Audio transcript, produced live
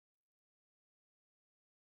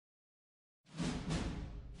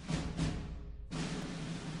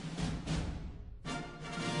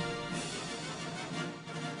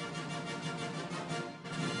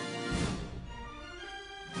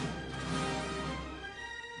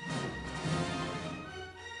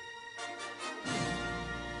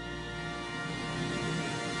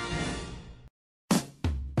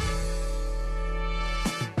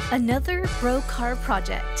Another BroCAR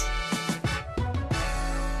project.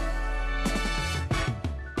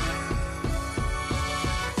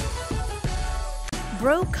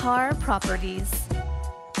 BroCAR Properties.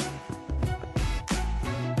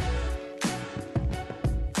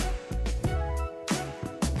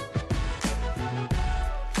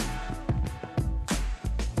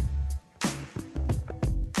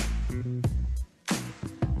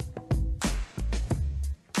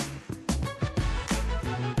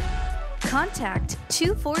 Contact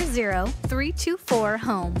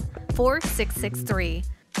 240-324-HOME 4663.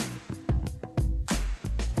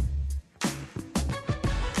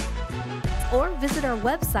 Or visit our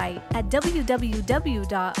website at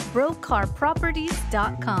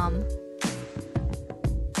www.brocarproperties.com.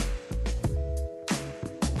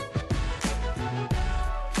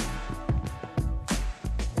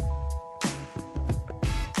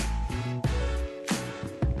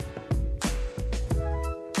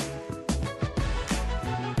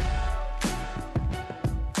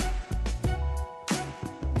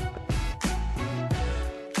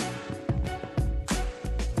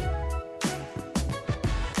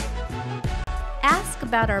 Ask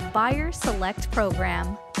about our Buyer Select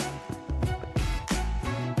program.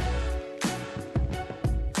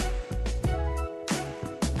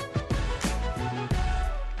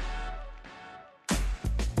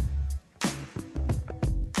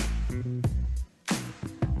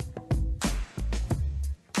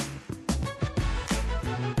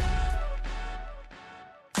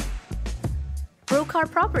 BroCAR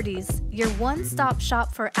Properties, your one-stop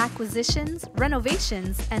shop for acquisitions,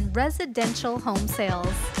 renovations, and residential home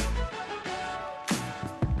sales.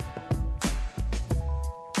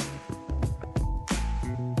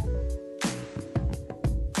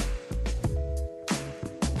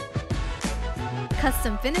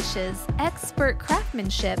 Custom finishes, expert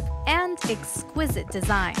craftsmanship, and exquisite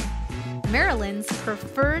design. Maryland's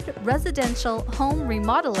preferred residential home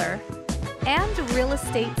remodeler and real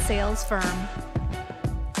estate sales firm.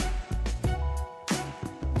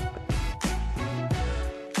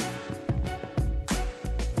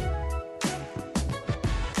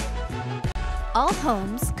 All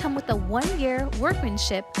homes come with a 1-year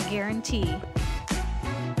workmanship guarantee.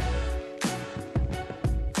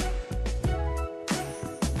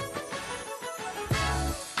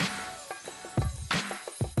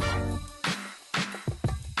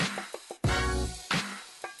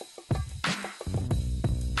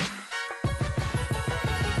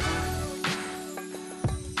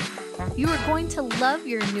 You are going to love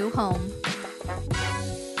your new home.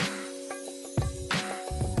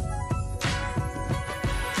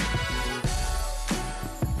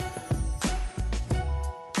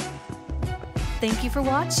 Thank you for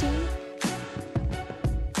watching.